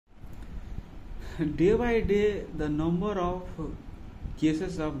Day by day, the number of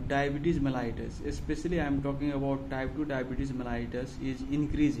cases of diabetes mellitus, especially I am talking about type 2 diabetes mellitus, is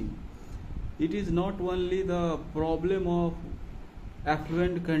increasing. It is not only the problem of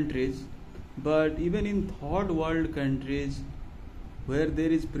affluent countries, but even in third world countries where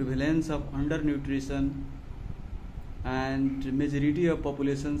there is prevalence of undernutrition and majority of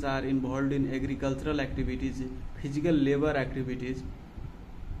populations are involved in agricultural activities, physical labor activities.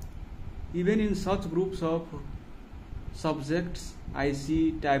 Even in such groups of subjects, I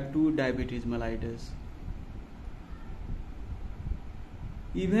see type 2 diabetes mellitus.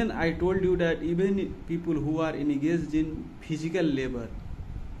 Even I told you that even people who are engaged in physical labor,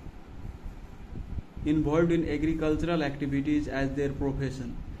 involved in agricultural activities as their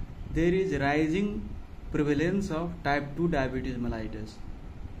profession, there is rising prevalence of type 2 diabetes mellitus.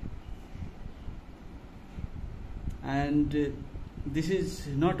 And this is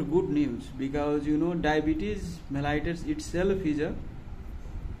not good news, because diabetes mellitus itself is a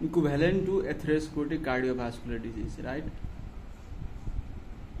equivalent to atherosclerotic cardiovascular disease, right?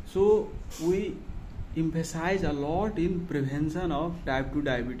 So we emphasize a lot in prevention of type 2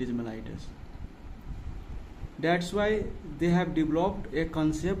 diabetes mellitus. That's why they have developed a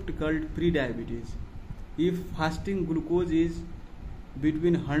concept called pre-diabetes. If fasting glucose is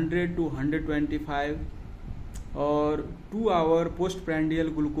between 100 to 125, or 2-hour postprandial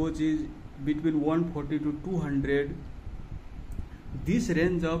glucose is between 140 to 200, this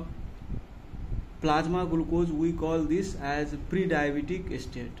range of plasma glucose, we call this as pre-diabetic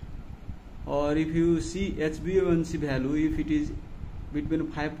state. Or if you see HbA1c value, if it is between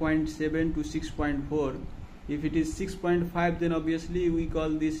 5.7 to 6.4, if it is 6.5, then obviously we call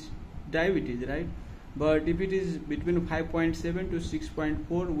this diabetes, right? But if it is between 5.7 to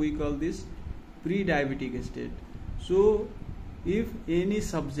 6.4, we call this pre-diabetic state. So if any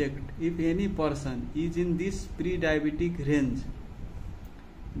subject, if any person is in this pre-diabetic range,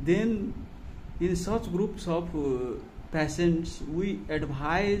 then in such groups of patients, we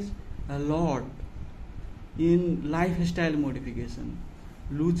advise a lot in lifestyle modification,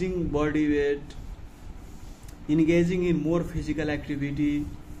 losing body weight, engaging in more physical activity,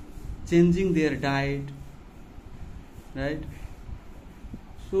 changing their diet, right?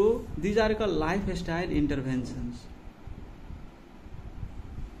 So these are called lifestyle interventions.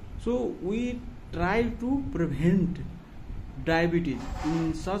 So we try to prevent diabetes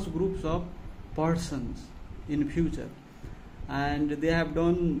in such groups of persons in future. And they have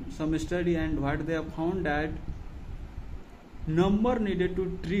done some study, and what they have found that number needed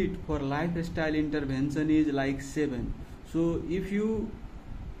to treat for lifestyle intervention is like 7. So if you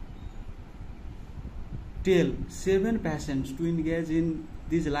tell 7 patients to engage in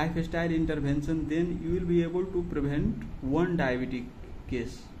this lifestyle intervention, then you will be able to prevent 1 diabetic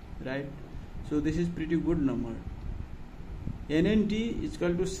case, right? So this is pretty good number. NNT is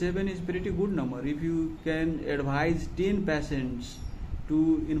equal to 7 is pretty good number. If you can advise 10 patients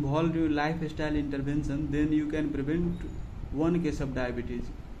to involve in lifestyle intervention, then you can prevent 1 case of diabetes.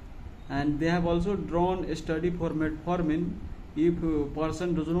 And they have also drawn a study for metformin. If a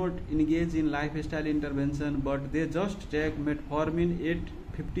person does not engage in lifestyle intervention, but they just take metformin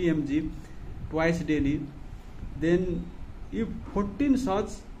 850 mg twice daily, then if 14 such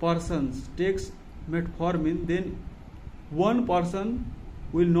persons takes metformin, then 1 person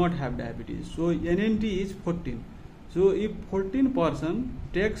will not have diabetes. So NNT is 14. So if 14 person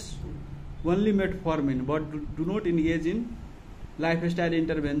takes only metformin but do not engage in lifestyle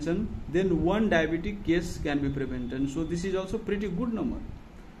intervention, then 1 diabetic case can be prevented. So this is also pretty good number,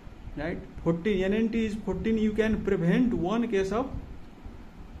 right? 14 NNT is 14. You can prevent 1 case of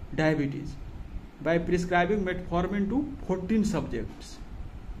diabetes by prescribing metformin to 14 subjects.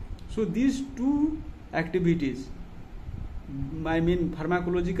 So these 2 activities, I mean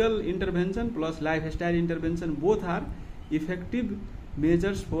pharmacological intervention plus lifestyle intervention, both are effective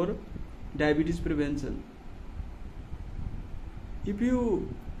measures for diabetes prevention. If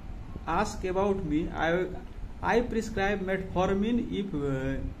you ask about me, I prescribe metformin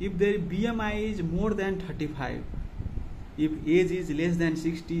if their BMI is more than 35. If age is less than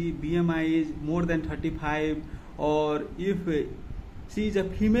 60, BMI is more than 35, or if she is a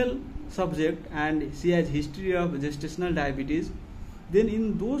female subject and she has history of gestational diabetes, then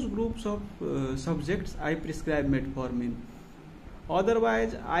in those groups of subjects I prescribe metformin.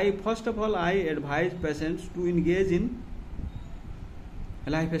 Otherwise, first of all I advise patients to engage in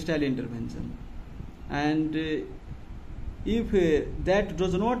lifestyle intervention, and if that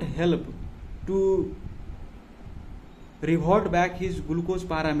does not help to revert back his glucose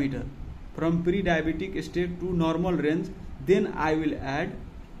parameter from pre-diabetic state to normal range, then I will add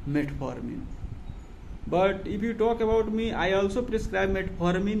metformin. But if you talk about me, I also prescribe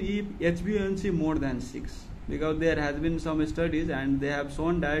metformin if HbA1c more than 6, because there has been some studies and they have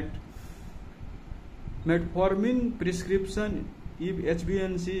shown that metformin prescription if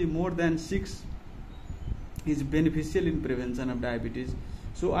HbA1c more than 6 is beneficial in prevention of diabetes.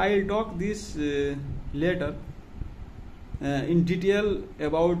 So I will talk this later in detail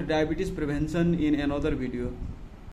about diabetes prevention in another video.